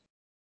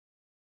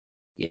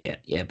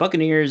yeah,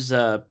 Buccaneers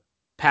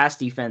pass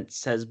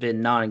defense has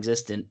been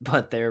non-existent,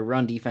 but their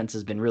run defense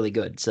has been really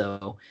good.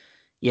 So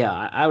yeah,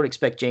 I would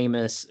expect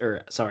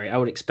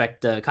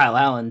Kyle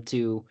Allen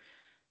to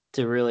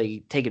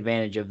really take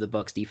advantage of the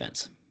Bucs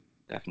defense.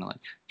 Definitely.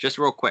 Just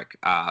real quick,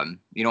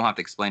 you don't have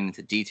to explain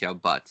into detail,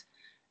 but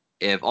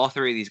if all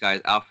three of these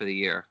guys out for the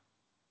year,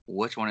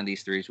 which one of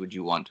these threes would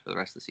you want for the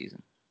rest of the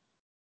season?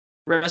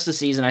 Rest of the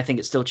season, I think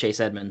it's still Chase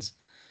Edmonds.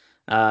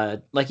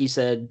 Like you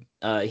said,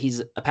 he's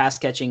a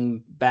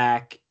pass-catching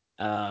back.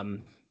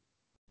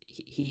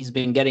 He's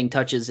been getting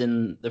touches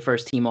in the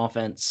first-team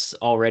offense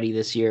already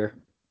this year.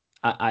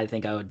 I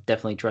think I would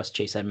definitely trust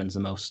Chase Edmonds the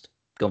most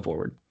going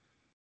forward.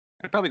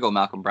 I'd probably go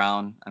Malcolm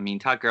Brown. I mean,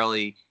 Todd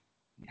Gurley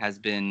he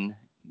hasn't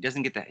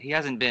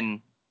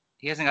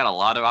got a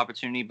lot of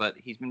opportunity, but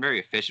he's been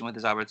very efficient with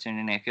his opportunity.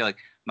 And I feel like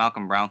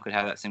Malcolm Brown could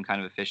have that same kind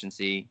of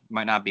efficiency.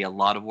 Might not be a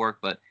lot of work,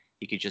 but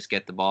he could just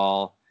get the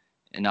ball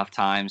enough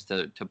times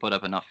to put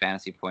up enough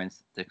fantasy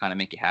points to kind of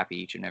make you happy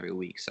each and every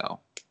week. So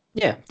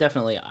yeah,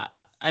 definitely.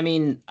 I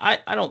mean,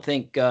 I don't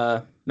think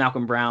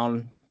Malcolm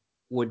Brown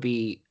would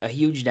be a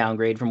huge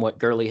downgrade from what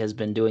Gurley has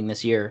been doing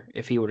this year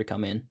if he were to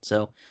come in.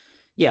 So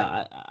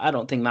yeah, I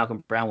don't think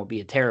Malcolm Brown would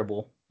be a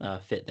terrible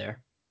fit there.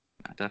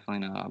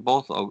 Definitely not.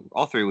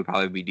 All three would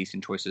probably be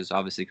decent choices,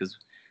 obviously, because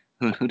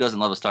who doesn't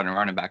love a starting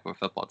running back of a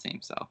football team?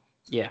 So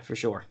yeah, for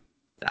sure.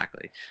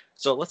 Exactly.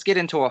 So let's get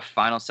into our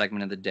final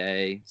segment of the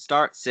day.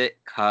 Start, sit,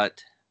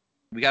 cut.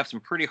 We have some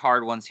pretty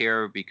hard ones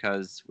here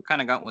because we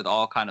kind of got with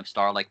all kind of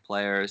star-like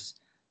players.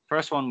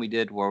 First one we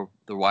did were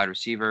the wide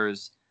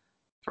receivers.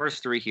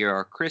 First three here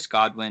are Chris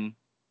Godwin,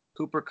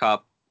 Cooper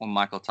Kupp, or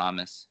Michael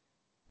Thomas.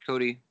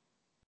 Cody,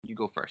 you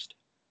go first.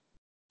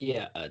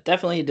 Yeah,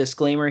 definitely a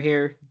disclaimer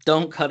here.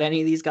 Don't cut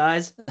any of these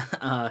guys.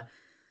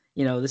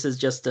 This is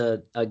just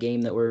a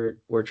game that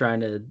we're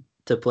trying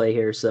to play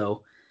here.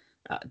 So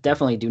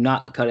definitely do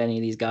not cut any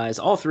of these guys.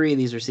 All three of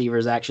these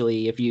receivers,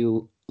 actually, if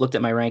you looked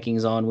at my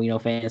rankings on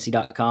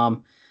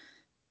WeKnowFantasy.com,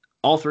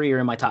 all three are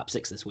in my top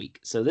 6 this week.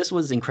 So this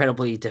was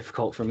incredibly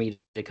difficult for me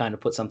to kind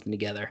of put something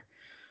together.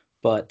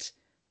 But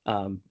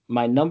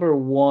my number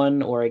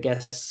one, or I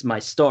guess my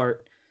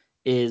start,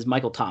 is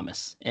Michael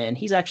Thomas. And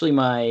he's actually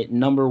my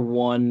number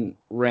 1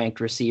 ranked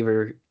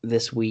receiver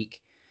this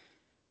week.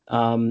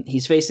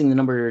 He's facing the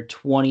number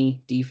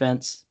 20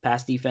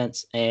 pass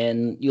defense.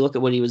 And you look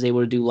at what he was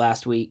able to do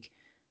last week,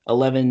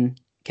 11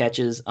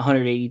 catches,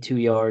 182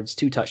 yards,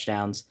 2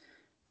 touchdowns.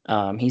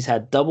 He's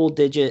had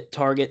double-digit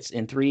targets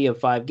in 3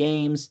 of 5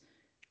 games.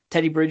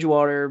 Teddy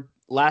Bridgewater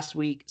last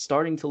week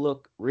starting to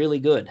look really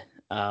good.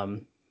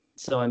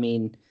 So, I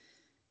mean,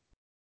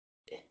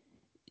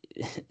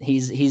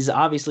 he's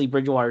obviously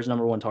Bridgewater's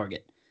number 1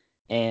 target.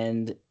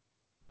 And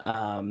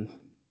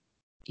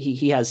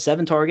he has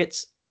 7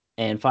 targets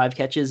and 5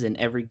 catches in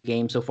every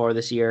game so far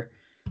this year.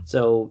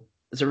 So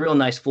it's a real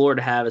nice floor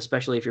to have,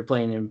 especially if you're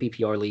playing in a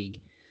PPR league.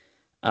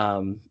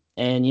 And,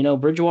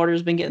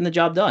 Bridgewater's been getting the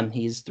job done.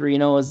 He's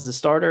 3-0 as the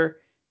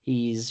starter.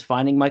 He's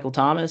finding Michael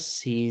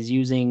Thomas. He's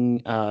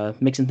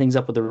mixing things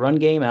up with the run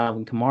game.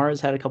 Alvin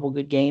Kamara's had a couple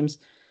good games.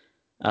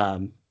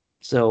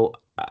 So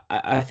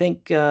I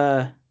think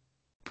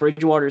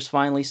Bridgewater's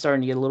finally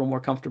starting to get a little more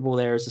comfortable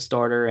there as a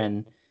starter,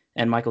 and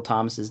Michael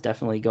Thomas is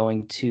definitely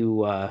going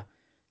to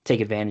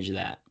take advantage of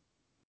that.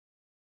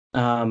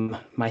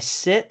 My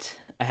sit,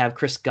 I have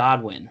Chris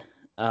Godwin.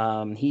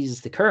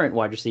 He's the current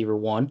wide receiver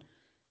 1,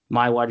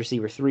 my wide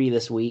receiver 3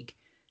 this week,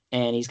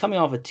 and he's coming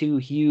off of 2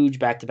 huge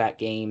back-to-back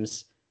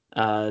games.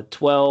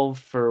 12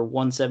 for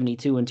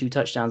 172 and 2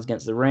 touchdowns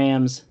against the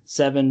Rams,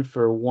 7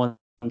 for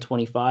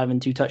 125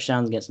 and 2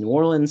 touchdowns against New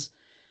Orleans.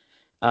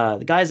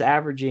 The guy's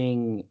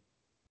averaging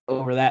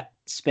over that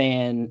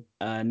span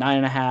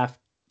 9.5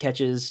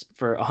 catches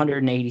for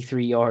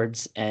 183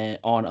 yards and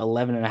on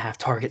 11.5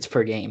 targets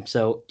per game.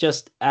 So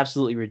just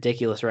absolutely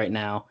ridiculous right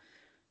now.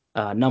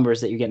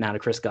 numbers that you're getting out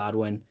of Chris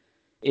Godwin.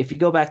 If you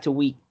go back to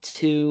week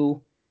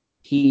 2,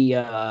 he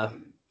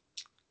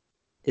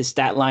his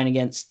stat line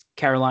against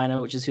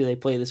Carolina, which is who they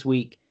play this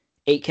week,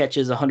 8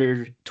 catches,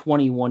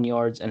 121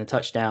 yards, and a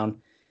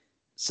touchdown.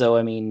 So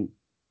I mean,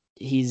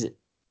 he's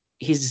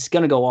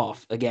going to go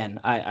off again.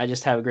 I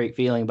just have a great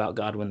feeling about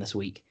Godwin this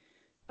week.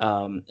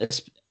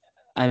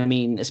 I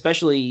mean,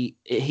 especially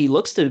he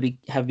looks to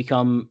have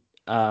become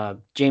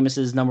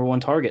Jameis's number 1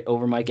 target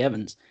over Mike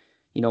Evans.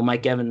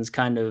 Mike Evans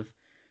kind of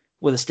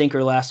with a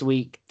stinker last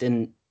week,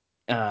 then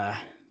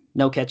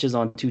no catches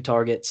on 2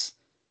 targets.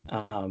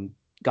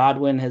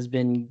 Godwin has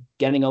been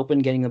getting open,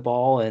 getting the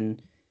ball,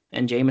 and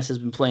Jameis has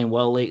been playing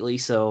well lately.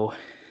 So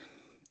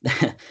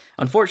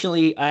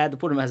unfortunately, I had to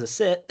put him as a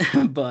sit,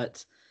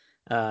 but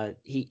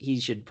he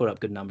should put up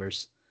good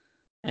numbers.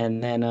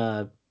 And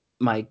then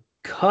my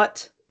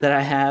cut that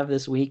I have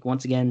this week,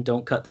 once again,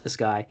 don't cut this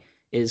guy,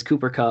 is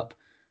Cooper Kupp.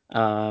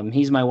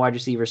 He's my wide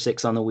receiver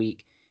 6 on the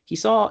week. He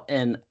saw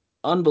an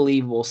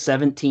unbelievable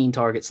 17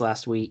 targets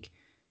last week.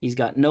 He's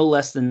got no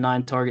less than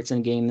 9 targets in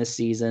a game this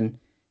season.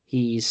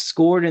 He's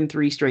scored in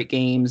 3 straight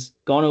games,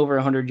 gone over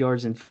 100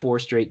 yards in 4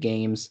 straight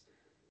games.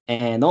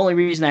 And the only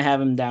reason I have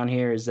him down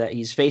here is that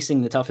he's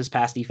facing the toughest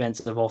pass defense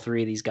of all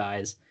 3 of these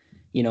guys.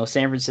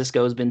 San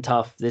Francisco has been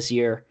tough this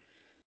year.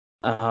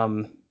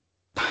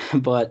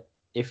 But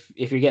if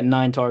you're getting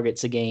 9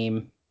 targets a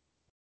game,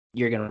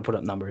 you're going to put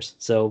up numbers.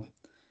 So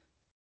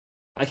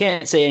I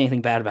can't say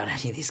anything bad about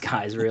any of these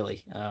guys,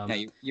 really.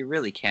 Yeah, you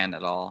really can't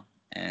at all.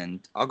 And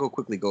I'll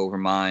quickly go over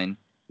mine.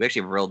 We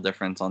actually have a real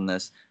difference on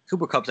this.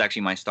 Cooper Kupp's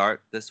actually my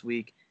start this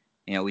week.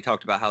 We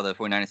talked about how the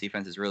 49ers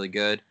defense is really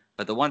good,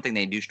 but the one thing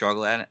they do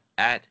struggle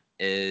at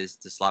is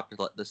the slot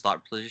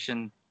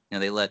position.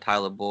 They let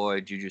Tyler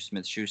Boyd, Juju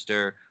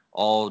Smith-Schuster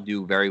all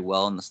do very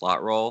well in the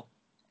slot role,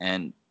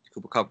 and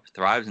Cooper Kupp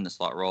thrives in the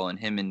slot role, and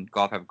him and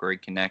Goff have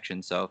great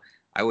connection. So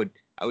I would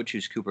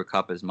choose Cooper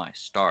Kupp as my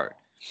start.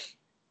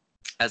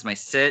 As my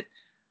sit,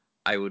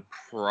 I would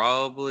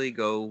probably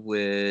go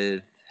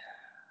with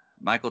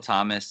Michael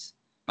Thomas.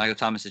 Michael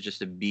Thomas is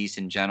just a beast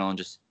in general and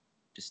just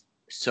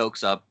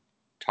soaks up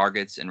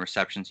targets and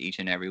receptions each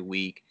and every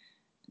week.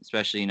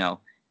 Especially,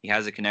 he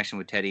has a connection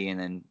with Teddy, and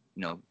then,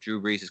 Drew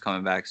Brees is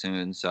coming back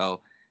soon.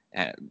 So,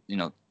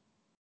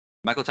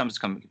 Michael Thomas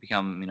has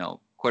become,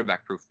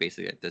 quarterback proof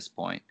basically at this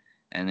point.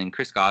 And then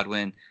Chris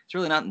Godwin, it's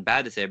really not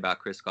bad to say about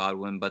Chris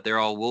Godwin, but there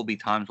will be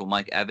times when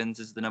Mike Evans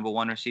is the number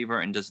 1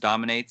 receiver and just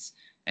dominates.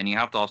 And you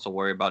have to also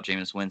worry about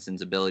Jameis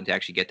Winston's ability to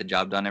actually get the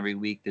job done every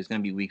week. There's going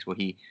to be weeks where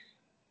he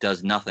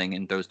does nothing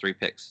and throws 3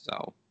 picks.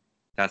 So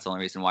that's the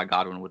only reason why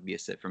Godwin would be a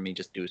sit for me,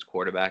 just do his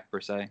quarterback per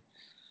se.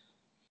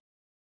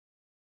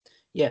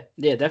 Yeah,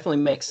 definitely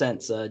makes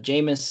sense.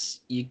 Jameis,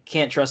 you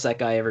can't trust that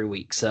guy every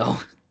week. So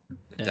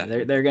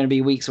there are going to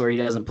be weeks where he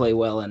doesn't play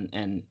well,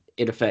 and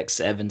it affects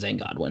Evans and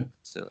Godwin.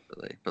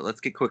 Absolutely. But let's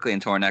get quickly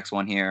into our next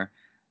one here.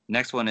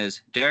 Next one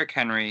is Derrick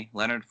Henry,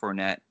 Leonard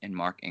Fournette, and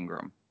Mark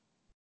Ingram.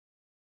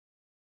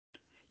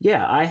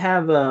 Yeah, I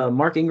have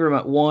Mark Ingram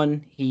at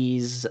 1.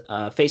 He's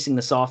facing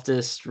the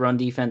softest run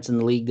defense in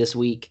the league this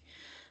week.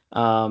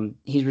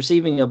 He's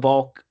receiving a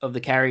bulk of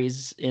the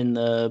carries in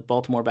the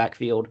Baltimore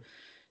backfield,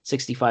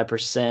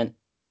 65%,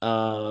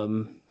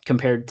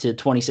 compared to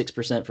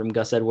 26% from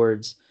Gus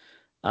Edwards.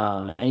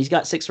 And he's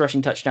got 6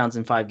 rushing touchdowns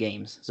in 5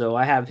 games. So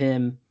I have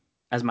him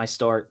as my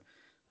start.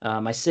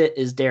 My sit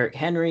is Derrick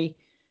Henry.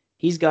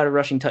 He's got a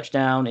rushing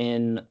touchdown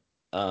in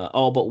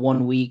all but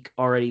 1 week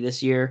already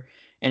this year.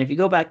 And if you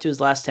go back to his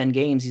last 10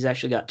 games, he's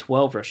actually got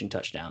 12 rushing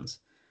touchdowns.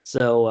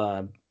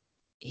 So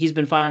he's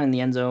been finding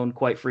the end zone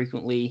quite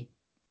frequently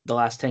the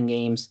last 10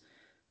 games.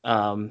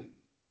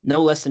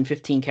 No less than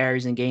 15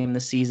 carries in game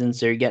this season.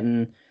 So you're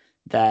getting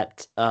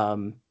that.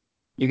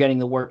 You're getting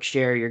the work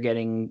share. You're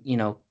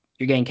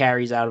getting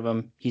carries out of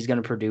him. He's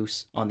going to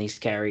produce on these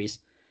carries.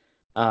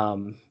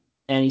 And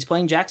he's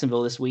playing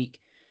Jacksonville this week,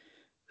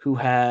 who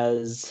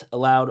has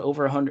allowed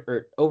over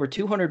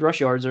 200 rush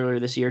yards earlier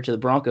this year to the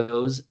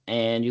Broncos.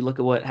 And you look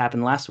at what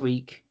happened last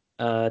week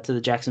to the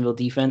Jacksonville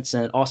defense,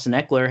 and Austin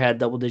Eckler had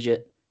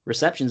double-digit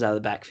receptions out of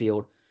the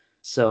backfield.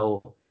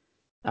 So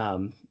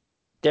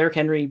Derrick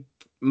Henry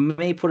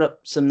may put up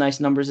some nice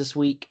numbers this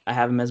week. I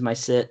have him as my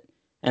sit.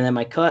 And then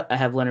my cut, I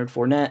have Leonard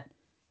Fournette,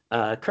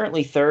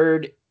 currently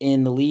 3rd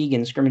in the league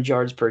in scrimmage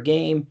yards per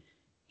game.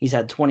 He's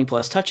had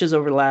 20-plus touches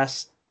over the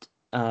last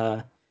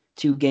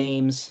 2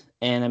 games.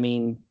 And I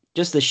mean,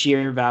 just the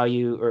sheer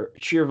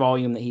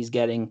volume that he's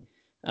getting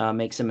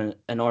makes him an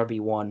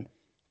RB1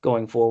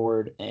 going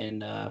forward.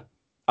 And I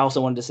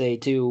also wanted to say,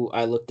 too,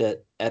 I looked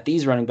at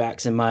these running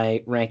backs in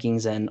my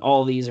rankings, and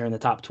all of these are in the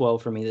top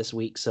 12 for me this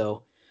week.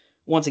 So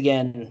once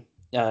again,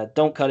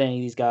 don't cut any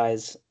of these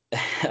guys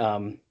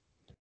and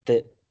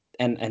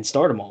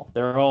start them all.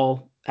 They're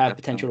all have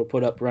potential to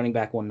put up running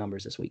back 1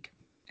 numbers this week.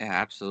 Yeah,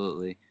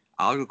 absolutely.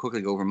 I'll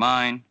quickly go over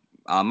mine.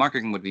 Mark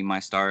Ingram would be my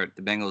start.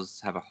 The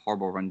Bengals have a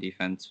horrible run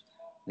defense.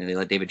 They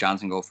let David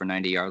Johnson go for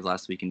 90 yards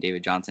last week, and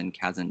David Johnson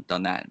hasn't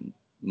done that in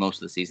most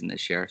of the season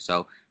this year.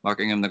 So Mark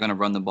Ingram, they're going to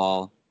run the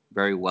ball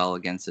very well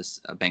against this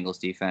Bengals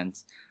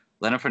defense.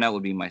 Leonard Fournette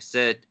would be my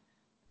sit.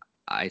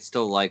 I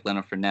still like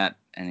Leonard Fournette,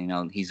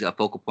 and he's a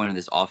focal point of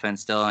this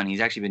offense still, and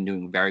he's actually been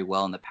doing very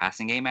well in the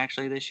passing game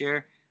actually this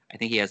year. I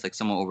think he has like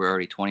somewhere over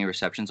already 20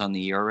 receptions on the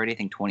year already. I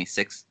think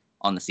 26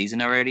 on the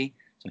season already.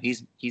 So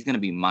he's going to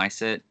be my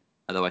sit,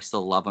 although I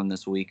still love him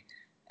this week.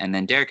 And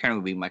then Derrick Henry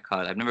would be my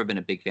cut. I've never been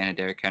a big fan of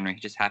Derrick Henry. He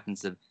just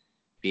happens to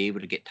be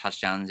able to get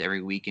touchdowns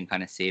every week and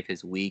kind of save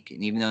his week.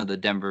 And even though the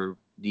Denver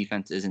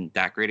defense isn't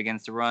that great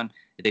against the run,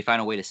 if they find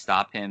a way to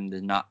stop him,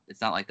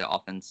 it's not like the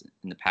offense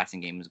in the passing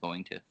game is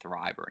going to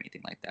thrive or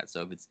anything like that.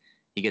 So if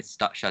he gets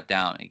shut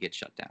down, he gets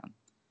shut down.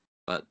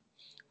 But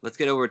let's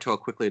get over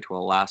quickly to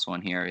our last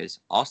one here is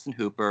Austin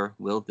Hooper,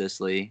 Will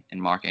Dissly,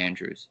 and Mark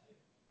Andrews.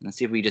 Let's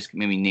see if we just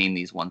maybe name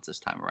these once this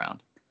time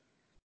around.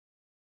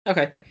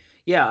 Okay.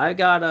 Yeah, I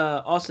got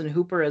Austin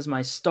Hooper as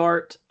my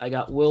start. I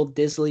got Will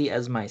Dissly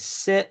as my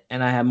sit,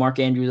 and I have Mark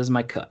Andrews as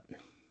my cut.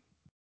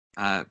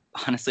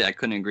 Honestly, I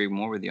couldn't agree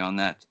more with you on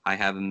that. I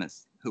have him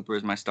as Hooper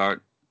as my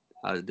start,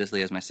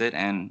 Dissly as my sit,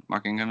 and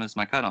Mark Ingram as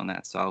my cut on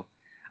that. So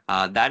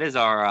that is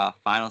our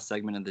final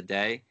segment of the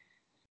day.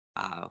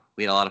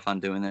 We had a lot of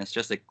fun doing this.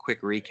 Just a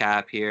quick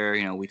recap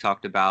here. We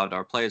talked about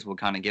our players we're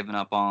kind of giving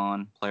up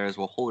on, players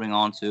we're holding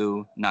on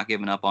to, not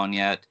giving up on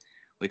yet.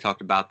 We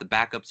talked about the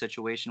backup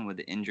situation with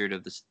the injury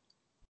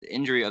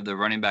of the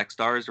running back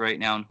stars right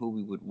now and who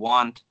we would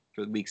want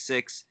for week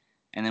 6.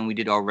 And then we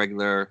did our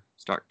regular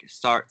start,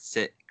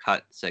 sit,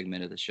 cut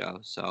segment of the show.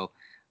 So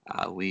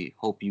we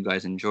hope you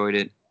guys enjoyed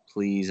it.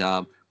 Please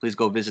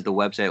go visit the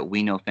website at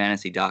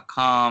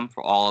weknowfantasy.com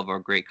for all of our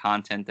great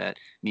content that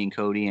me and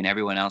Cody and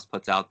everyone else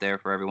puts out there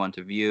for everyone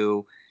to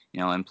view.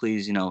 And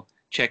please,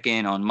 check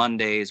in on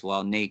Mondays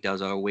while Nate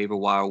does our waiver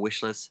wire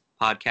wishlist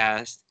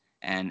podcast.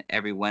 And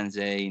every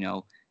Wednesday,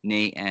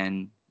 Nate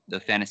and the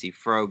Fantasy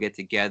Fro get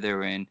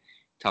together and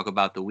talk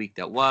about the week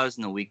that was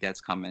and the week that's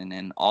coming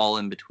and all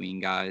in between,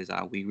 guys.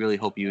 We really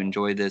hope you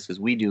enjoyed this because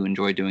we do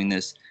enjoy doing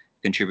this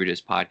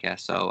Contributors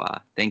podcast. So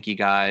thank you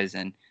guys,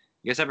 and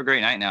you guys have a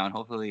great night now, and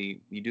hopefully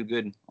you do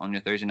good on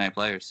your Thursday night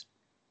players.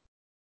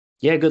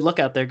 Yeah, good luck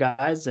out there,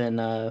 guys, and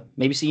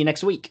maybe see you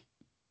next week.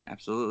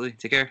 Absolutely.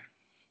 Take care.